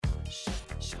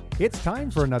It's time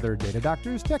for another Data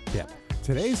Doctor's Tech Tip.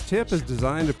 Today's tip is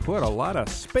designed to put a lot of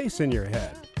space in your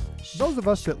head. Those of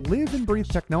us that live and breathe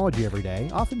technology every day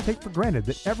often take for granted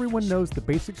that everyone knows the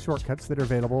basic shortcuts that are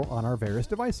available on our various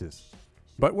devices.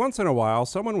 But once in a while,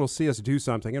 someone will see us do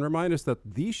something and remind us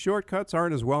that these shortcuts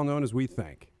aren't as well known as we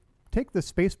think. Take the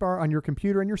spacebar on your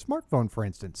computer and your smartphone, for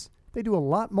instance. They do a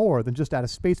lot more than just add a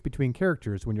space between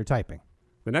characters when you're typing.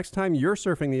 The next time you're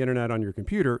surfing the internet on your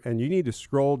computer and you need to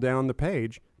scroll down the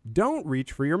page, don't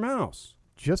reach for your mouse.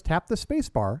 Just tap the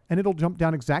spacebar and it'll jump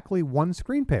down exactly one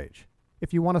screen page.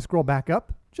 If you want to scroll back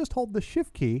up, just hold the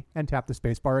Shift key and tap the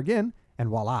spacebar again, and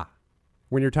voila.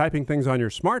 When you're typing things on your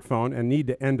smartphone and need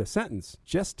to end a sentence,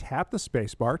 just tap the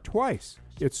spacebar twice.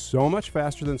 It's so much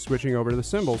faster than switching over to the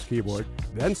symbols keyboard,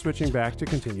 then switching back to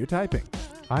continue typing.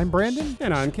 I'm Brandon.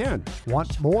 And I'm Ken.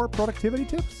 Want more productivity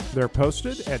tips? They're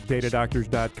posted at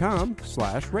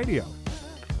datadoctors.com/radio.